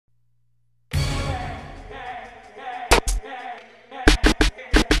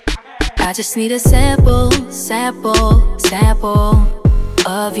I just need a sample, sample, sample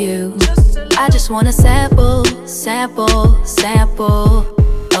of you. I just want a sample, sample, sample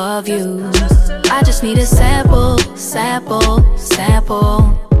of you. I just need a sample, sample,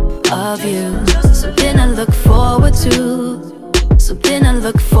 sample of you. Something I look forward to, something I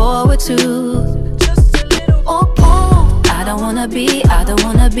look forward to. Oh, oh. I don't wanna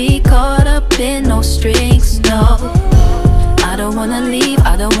be caught up in no strings, no. I don't wanna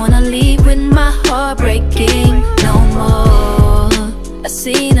leave with my heart breaking no more. I've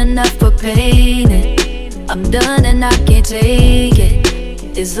seen enough for pain, I'm done and I can't take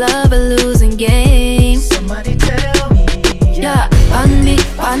it. Is love a losing game? Somebody tell me. Yeah, on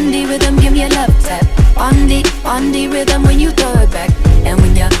the rhythm, give me a love tap. On the rhythm when you throw it back. And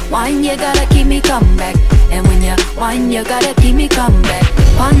when you whine, you gotta keep me come back. And when you whine, you gotta keep me come back.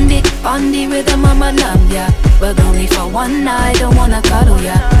 On the rhythm, I'ma love ya, but only for one night, don't wanna cuddle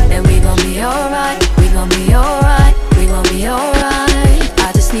ya. And we gon' be alright, we gon' be alright, we gon' be alright.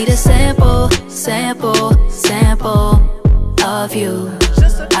 I just need a sample, sample, sample of you.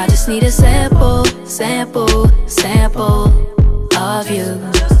 I just need a sample, sample, sample of you.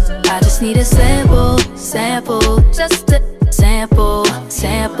 I just need a sample, sample, just a sample,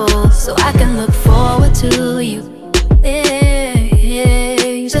 sample, so I can look forward to you. Yeah,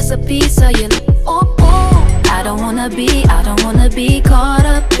 yeah, just a piece of you. Oh, oh. I don't wanna be caught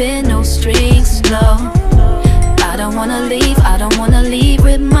up in no strings, no. I don't wanna leave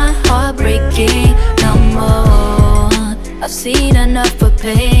with my heart breaking no more. I've seen enough for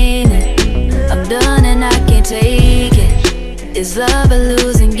pain, I'm done and I can't take it. Is love a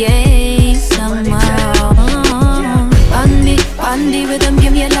losing game somehow? On the rhythm,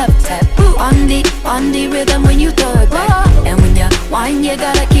 give me a love tap. On the rhythm when you throw it back. And when you whine, you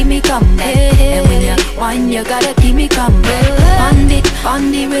gotta keep me come back. And when you whine, you gotta keep me come back.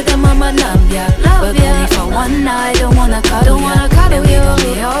 On the rhythm, I'ma love ya, but only for one night, don't wanna cuddle ya. And we gon'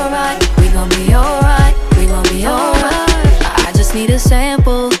 be alright, we gon' be alright, we gon' be alright. I just need a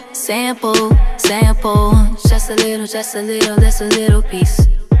sample, sample, sample. Just a little, just a little piece.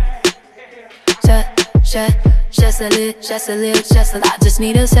 Just a little, I just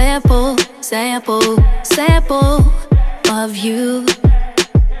need a sample, sample, sample of you.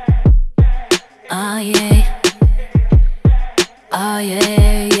 Ah, yeah. Ah,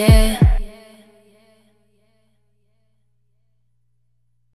 yeah.